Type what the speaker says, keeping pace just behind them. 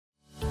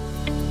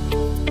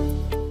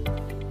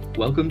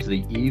Welcome to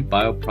the Eve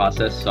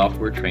Bioprocess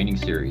Software Training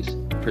Series,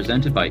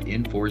 presented by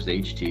INFORS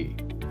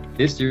HT.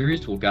 This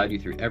series will guide you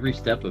through every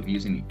step of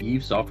using the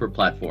Eve software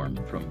platform,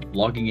 from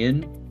logging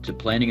in, to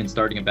planning and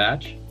starting a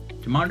batch,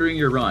 to monitoring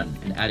your run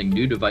and adding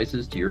new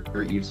devices to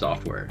your Eve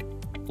software.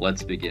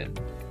 Let's begin.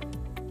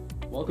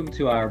 Welcome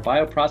to our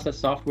Bioprocess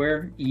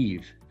software,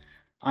 Eve.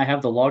 I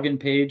have the login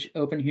page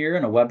open here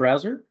in a web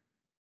browser.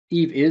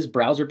 Eve is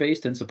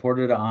browser-based and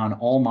supported on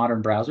all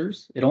modern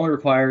browsers. It only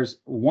requires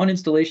one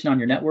installation on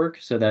your network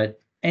so that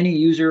any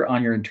user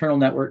on your internal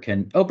network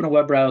can open a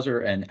web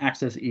browser and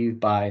access Eve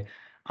by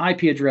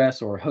IP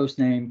address or host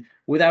name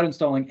without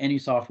installing any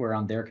software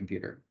on their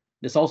computer.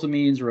 This also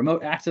means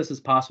remote access is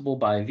possible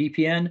by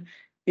VPN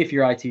if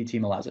your IT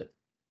team allows it.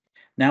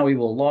 Now we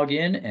will log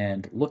in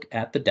and look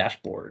at the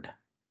dashboard.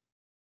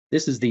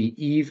 This is the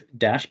Eve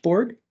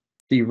dashboard.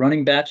 The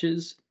running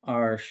batches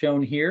are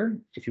shown here.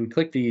 If you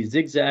click the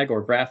zigzag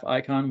or graph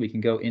icon, we can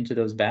go into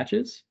those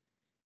batches.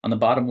 On the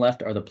bottom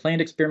left are the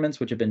planned experiments,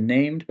 which have been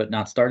named but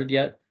not started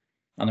yet.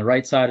 On the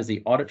right side is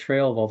the audit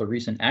trail of all the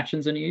recent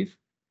actions in Eve.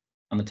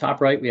 On the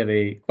top right, we have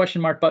a question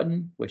mark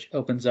button, which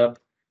opens up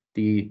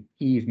the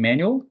Eve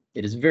manual.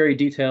 It is very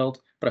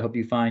detailed, but I hope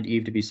you find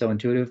Eve to be so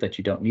intuitive that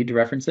you don't need to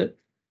reference it.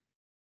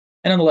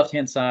 And on the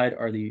left-hand side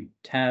are the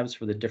tabs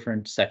for the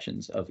different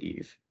sections of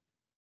Eve.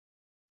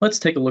 Let's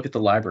take a look at the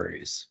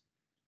libraries.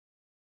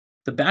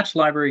 The batch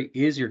library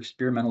is your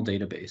experimental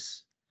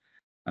database.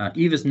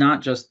 Eve is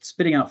not just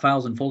spitting out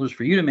files and folders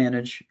for you to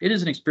manage. It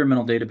is an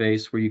experimental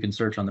database where you can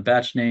search on the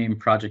batch name,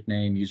 project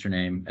name,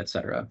 username,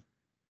 etc.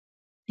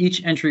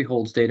 Each entry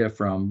holds data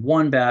from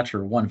one batch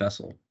or one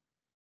vessel.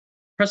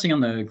 Pressing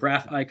on the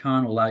graph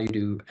icon will allow you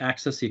to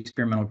access the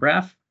experimental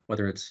graph,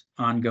 whether it's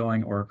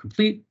ongoing or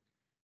complete.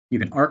 You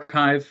can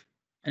archive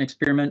an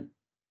experiment,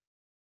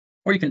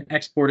 or you can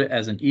export it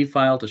as an Eve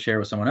file to share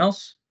with someone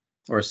else,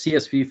 or a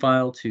CSV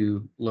file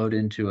to load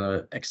into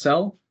a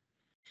Excel,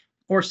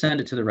 or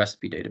send it to the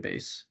recipe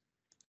database.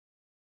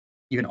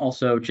 You can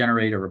also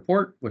generate a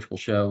report, which we'll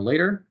show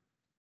later.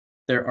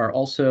 There are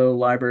also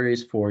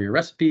libraries for your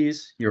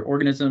recipes, your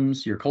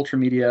organisms, your culture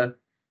media,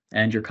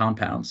 and your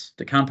compounds.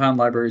 The compound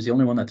library is the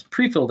only one that's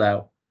pre-filled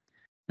out,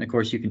 and of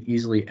course you can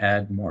easily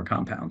add more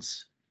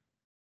compounds.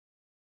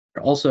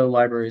 There are also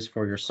libraries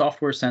for your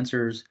software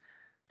sensors,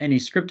 any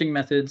scripting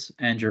methods,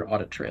 and your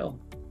audit trail.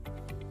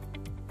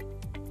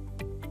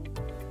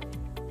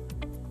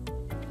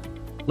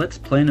 Let's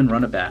plan and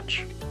run a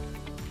batch.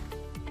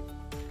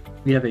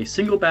 We have a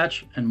single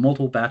batch and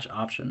multiple batch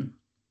option.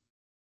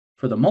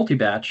 For the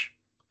multi-batch,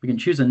 we can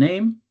choose a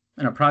name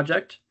and a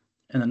project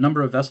and the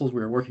number of vessels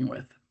we are working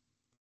with.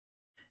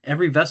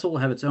 Every vessel will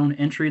have its own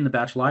entry in the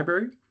batch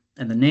library,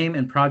 and the name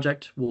and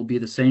project will be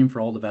the same for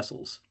all the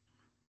vessels.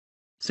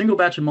 Single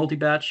batch and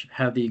multi-batch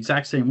have the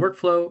exact same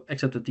workflow,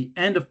 except at the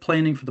end of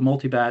planning for the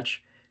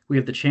multi-batch, we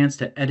have the chance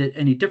to edit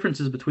any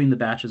differences between the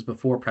batches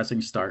before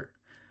pressing start.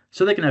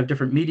 So they can have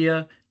different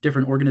media,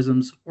 different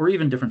organisms, or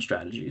even different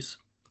strategies.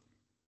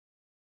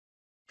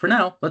 For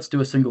now, let's do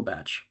a single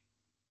batch.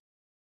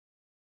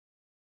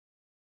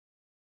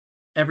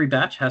 Every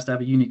batch has to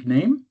have a unique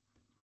name.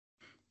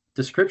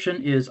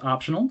 Description is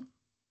optional.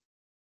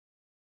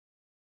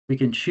 We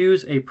can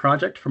choose a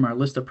project from our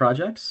list of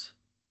projects.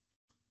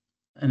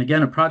 And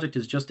again, a project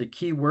is just a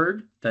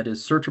keyword that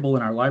is searchable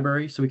in our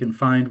library, so we can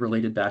find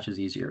related batches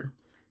easier.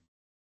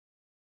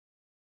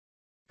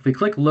 If we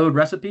click Load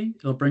Recipe,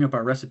 it'll bring up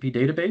our recipe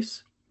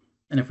database.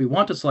 And if we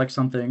want to select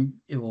something,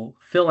 it will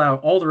fill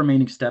out all the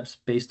remaining steps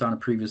based on a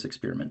previous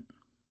experiment.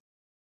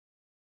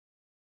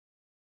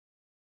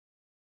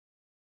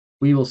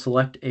 We will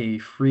select a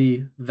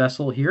free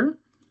vessel here.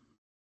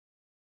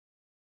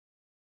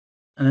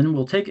 And then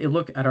we'll take a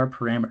look at our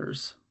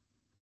parameters.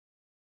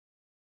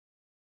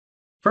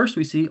 First,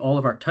 we see all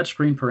of our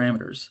touchscreen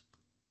parameters,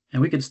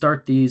 and we can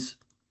start these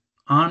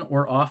on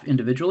or off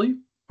individually,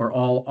 or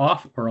all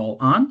off or all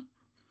on.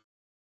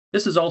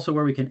 This is also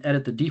where we can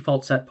edit the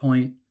default set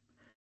point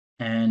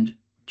and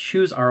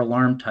choose our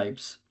alarm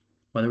types,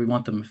 whether we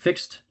want them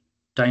fixed,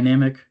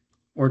 dynamic,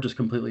 or just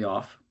completely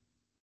off.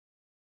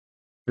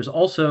 There's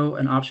also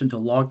an option to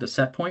log the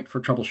set point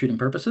for troubleshooting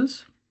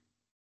purposes.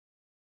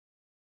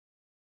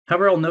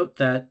 However, I'll note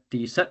that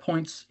the set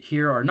points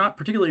here are not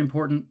particularly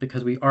important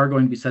because we are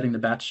going to be setting the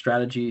batch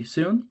strategy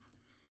soon.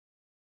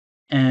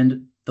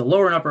 And the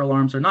lower and upper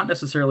alarms are not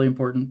necessarily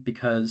important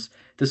because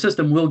the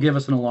system will give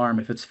us an alarm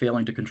if it's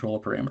failing to control a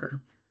parameter.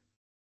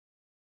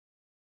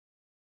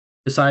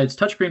 Besides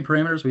touchscreen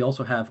parameters, we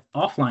also have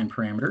offline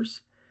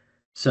parameters.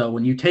 So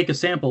when you take a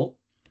sample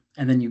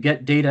and then you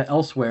get data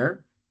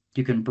elsewhere,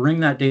 you can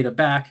bring that data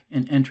back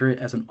and enter it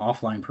as an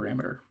offline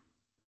parameter.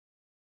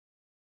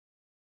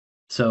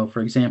 So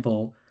for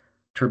example,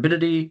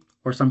 turbidity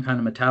or some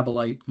kind of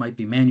metabolite might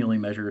be manually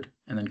measured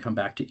and then come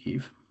back to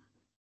Eve.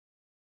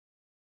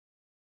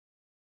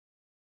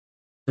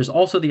 There's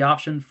also the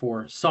option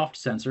for soft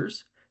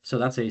sensors. So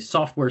that's a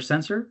software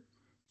sensor.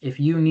 If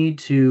you need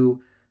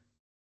to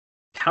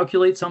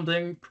calculate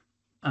something,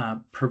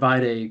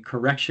 provide a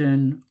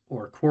correction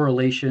or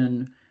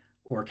correlation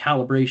or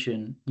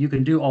calibration, you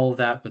can do all of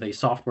that with a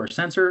software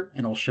sensor,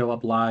 and it'll show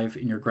up live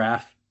in your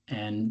graph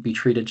and be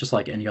treated just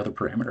like any other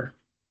parameter.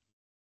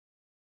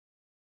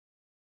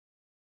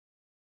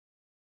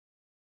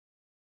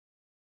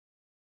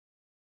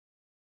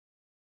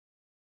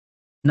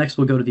 Next,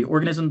 we'll go to the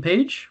organism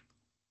page.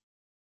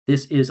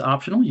 This is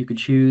optional. You could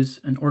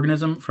choose an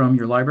organism from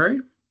your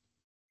library.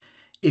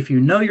 If you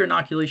know your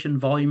inoculation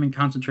volume and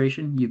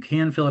concentration, you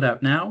can fill it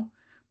out now,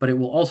 but it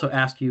will also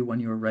ask you when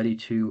you are ready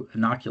to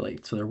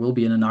inoculate. So there will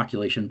be an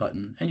inoculation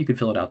button, and you can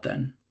fill it out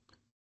then.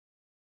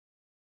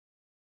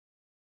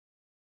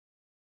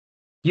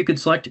 You could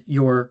select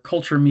your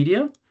culture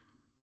media.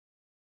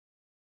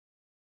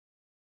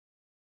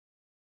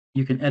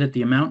 You can edit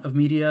the amount of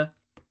media,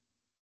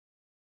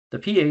 the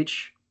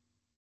pH,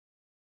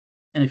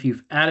 and if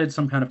you've added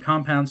some kind of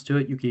compounds to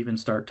it, you can even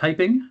start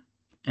typing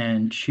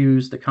and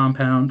choose the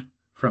compound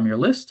from your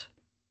list.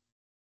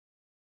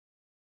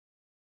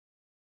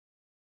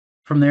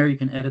 From there, you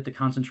can edit the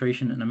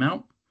concentration and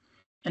amount.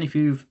 And if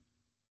you've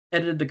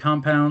edited the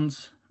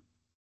compounds,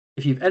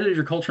 if you've edited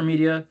your culture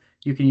media,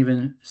 you can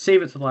even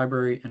save it to the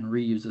library and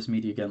reuse this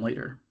media again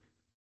later.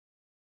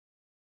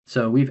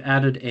 So we've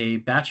added a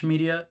batch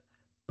media,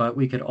 but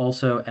we could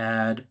also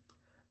add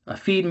a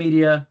feed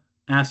media,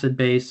 acid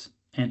base,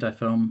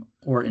 antifoam,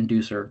 or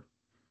inducer.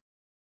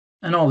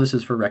 And all this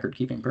is for record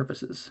keeping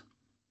purposes.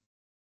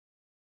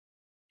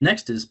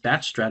 Next is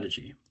batch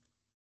strategy.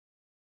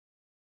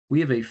 We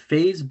have a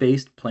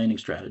phase-based planning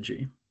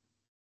strategy.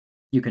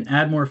 You can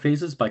add more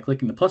phases by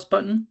clicking the plus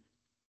button,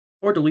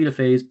 or delete a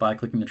phase by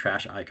clicking the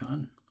trash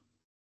icon.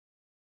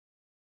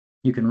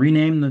 You can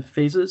rename the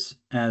phases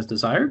as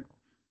desired.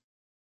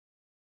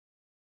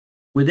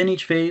 Within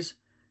each phase,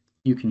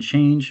 you can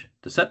change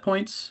the set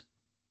points,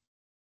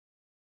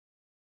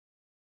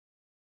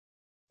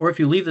 or if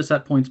you leave the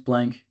set points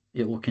blank,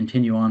 it will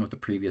continue on with the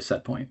previous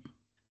set point.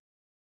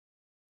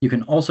 You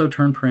can also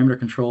turn parameter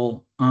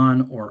control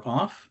on or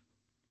off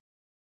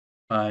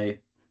by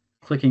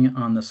clicking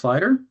on the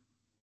slider.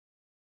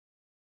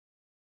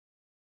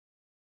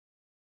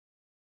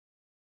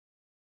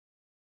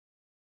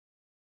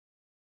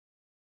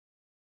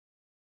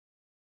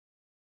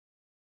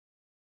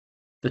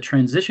 The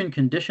transition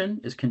condition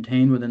is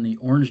contained within the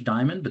orange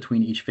diamond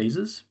between each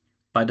phases.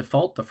 By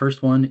default, the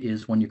first one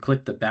is when you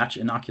click the batch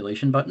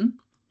inoculation button.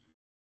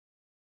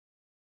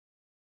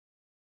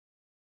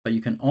 But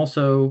you can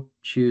also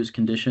choose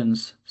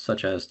conditions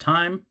such as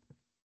time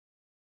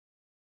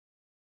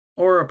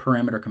or a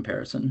parameter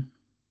comparison.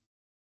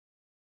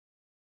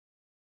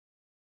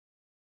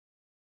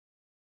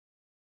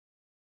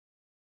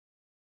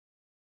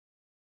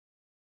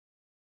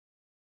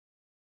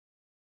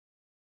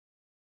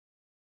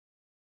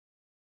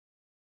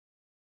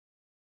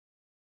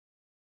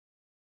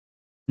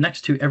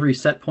 Next to every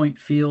set point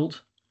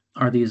field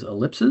are these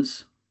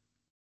ellipses.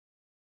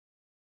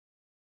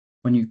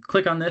 When you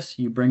click on this,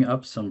 you bring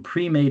up some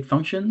pre-made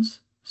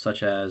functions,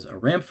 such as a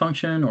ramp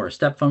function or a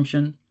step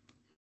function.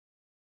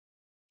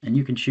 And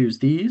you can choose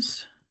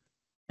these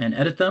and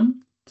edit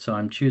them. So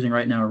I'm choosing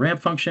right now a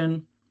ramp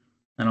function,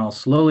 and I'll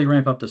slowly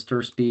ramp up the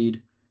stir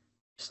speed,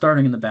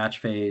 starting in the batch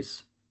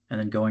phase and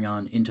then going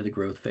on into the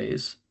growth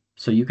phase.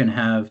 So you can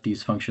have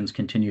these functions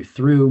continue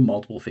through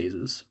multiple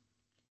phases.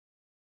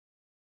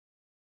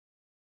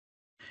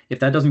 If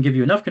that doesn't give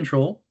you enough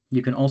control,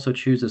 you can also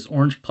choose this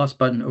orange plus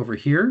button over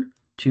here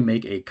to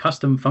make a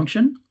custom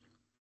function.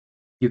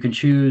 You can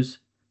choose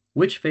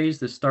which phase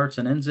this starts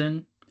and ends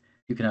in.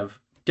 You can have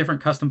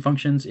different custom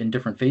functions in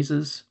different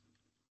phases.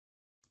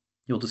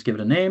 You'll just give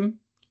it a name.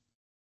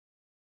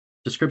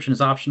 Description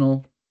is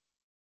optional.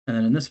 And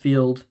then in this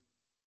field,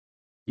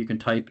 you can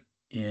type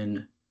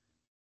in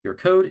your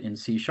code in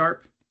C#.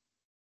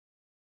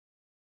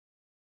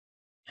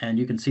 And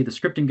you can see the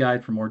scripting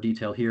guide for more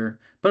detail here,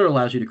 but it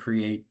allows you to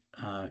create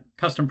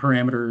custom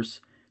parameters,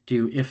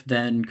 do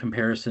if-then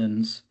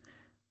comparisons,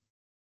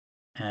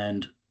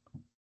 and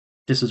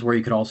this is where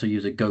you could also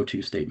use a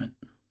go-to statement.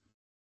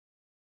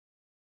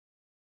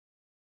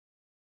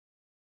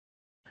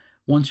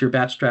 Once your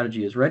batch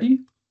strategy is ready,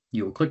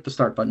 you will click the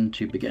start button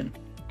to begin.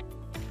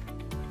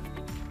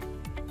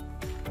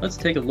 Let's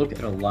take a look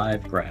at a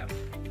live graph.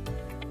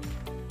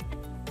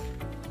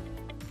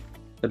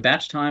 The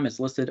batch time is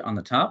listed on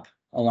the top,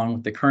 along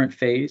with the current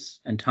phase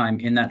and time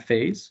in that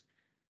phase.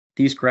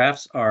 These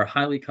graphs are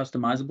highly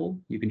customizable.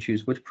 You can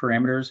choose which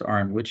parameters are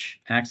on which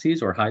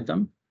axes or hide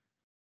them.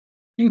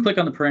 You can click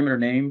on the parameter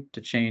name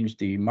to change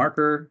the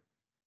marker,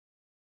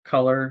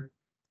 color,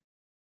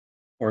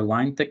 or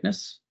line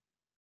thickness.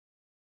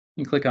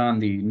 You can click on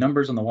the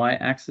numbers on the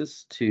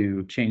y-axis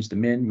to change the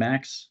min,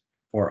 max,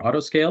 or auto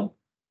scale.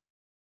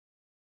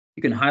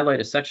 You can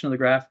highlight a section of the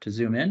graph to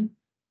zoom in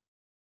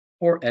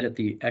or edit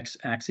the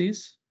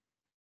x-axis.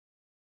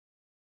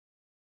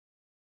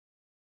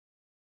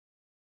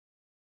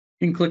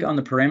 You can click on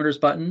the parameters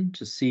button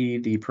to see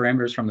the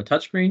parameters from the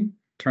touchscreen,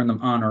 turn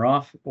them on or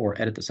off, or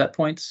edit the set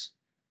points.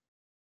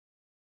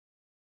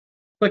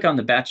 Click on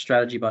the batch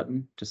strategy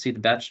button to see the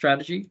batch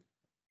strategy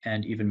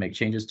and even make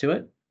changes to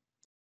it.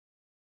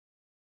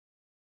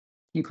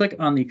 You click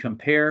on the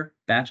Compare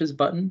Batches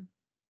button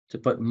to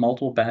put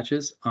multiple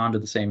batches onto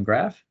the same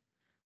graph.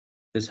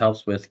 This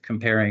helps with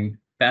comparing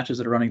batches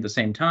that are running at the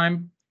same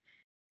time,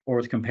 or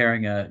with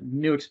comparing a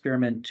new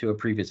experiment to a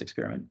previous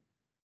experiment.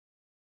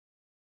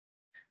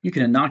 You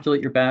can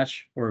inoculate your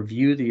batch or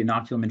view the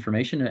inoculum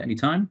information at any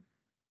time.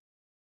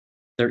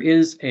 There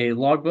is a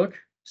logbook,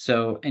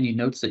 so any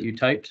notes that you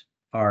typed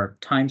are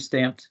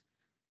time-stamped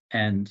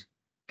and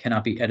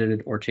cannot be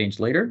edited or changed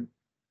later.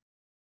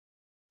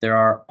 There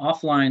are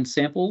offline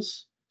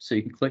samples, so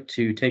you can click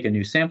to take a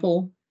new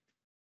sample,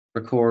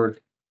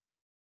 record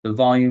the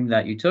volume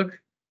that you took,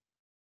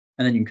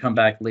 and then you can come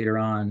back later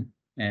on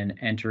and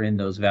enter in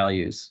those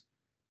values,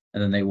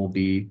 and then they will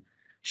be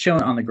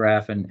shown on the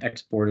graph and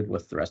exported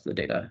with the rest of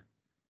the data.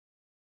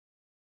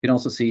 You can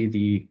also see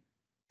the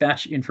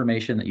batch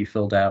information that you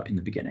filled out in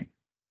the beginning,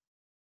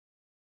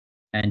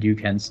 and you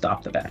can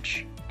stop the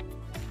batch.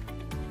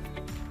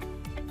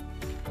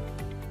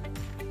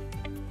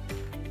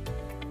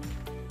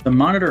 The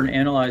Monitor and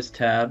Analyze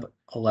tab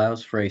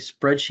allows for a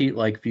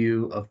spreadsheet-like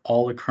view of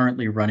all the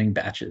currently running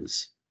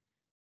batches.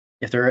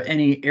 If there are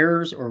any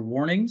errors or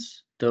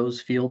warnings,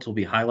 those fields will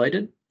be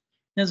highlighted.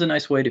 It's a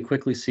nice way to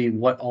quickly see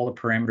what all the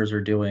parameters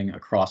are doing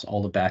across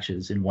all the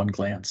batches in one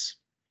glance.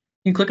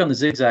 You can click on the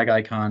zigzag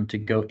icon to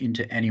go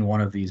into any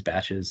one of these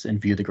batches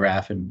and view the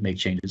graph and make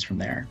changes from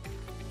there.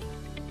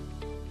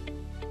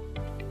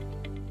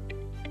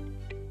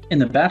 In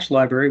the batch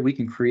library, we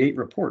can create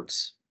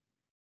reports.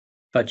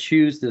 If I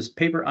choose this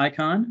paper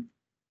icon,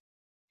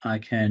 I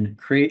can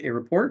create a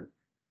report.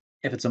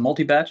 If it's a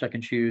multi-batch, I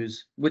can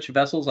choose which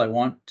vessels I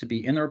want to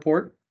be in the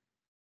report.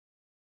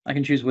 I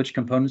can choose which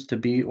components to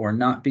be or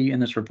not be in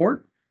this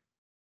report.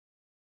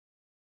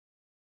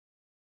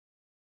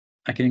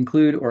 I can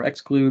include or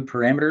exclude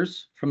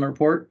parameters from the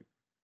report.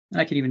 And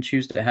I can even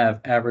choose to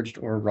have averaged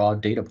or raw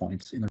data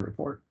points in the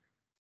report.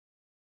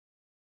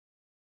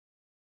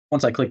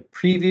 Once I click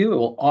Preview, it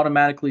will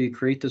automatically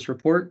create this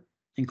report,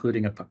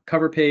 including a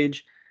cover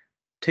page,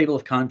 table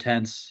of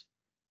contents,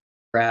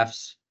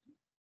 graphs,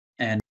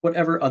 and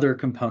whatever other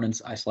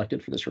components I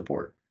selected for this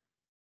report.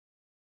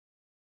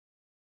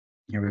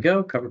 Here we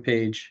go, cover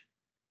page,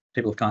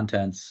 table of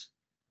contents,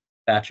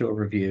 batch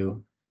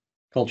overview,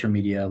 culture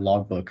media,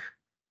 logbook,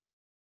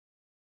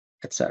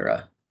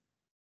 etc.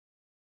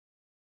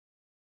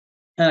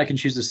 And I can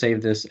choose to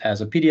save this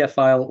as a PDF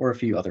file or a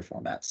few other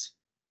formats.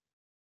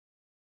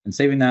 And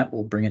saving that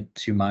will bring it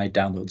to my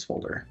downloads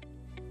folder.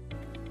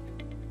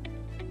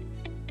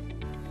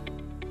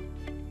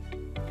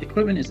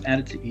 Equipment is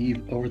added to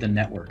Eve over the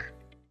network.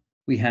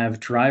 We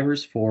have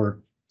drivers for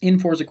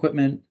INFORS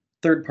equipment,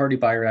 third-party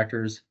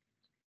bioreactors,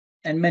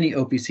 and many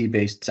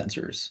OPC-based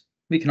sensors.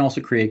 We can also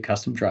create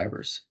custom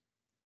drivers.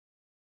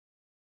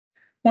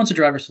 Once a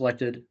driver is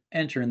selected,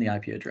 enter in the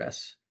IP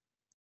address.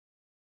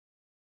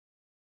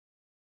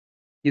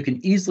 You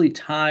can easily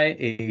tie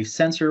a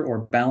sensor or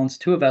balance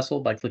to a vessel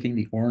by clicking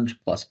the orange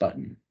plus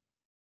button.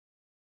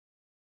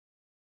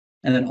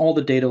 And then all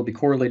the data will be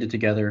correlated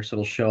together, so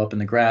it'll show up in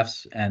the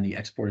graphs and the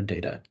exported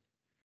data.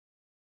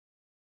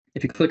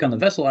 If you click on the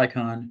vessel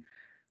icon,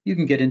 you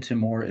can get into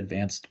more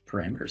advanced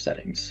parameter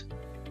settings.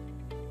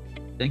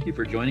 Thank you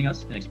for joining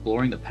us in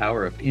exploring the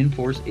power of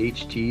INFORS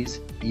HT's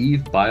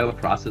Eve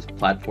Bioprocess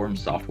platform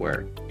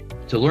software.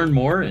 To learn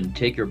more and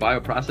take your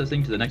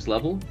bioprocessing to the next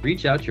level,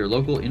 reach out to your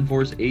local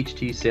INFORS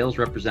HT sales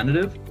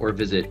representative or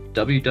visit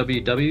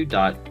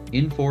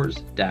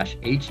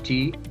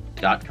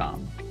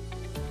www.infors-ht.com.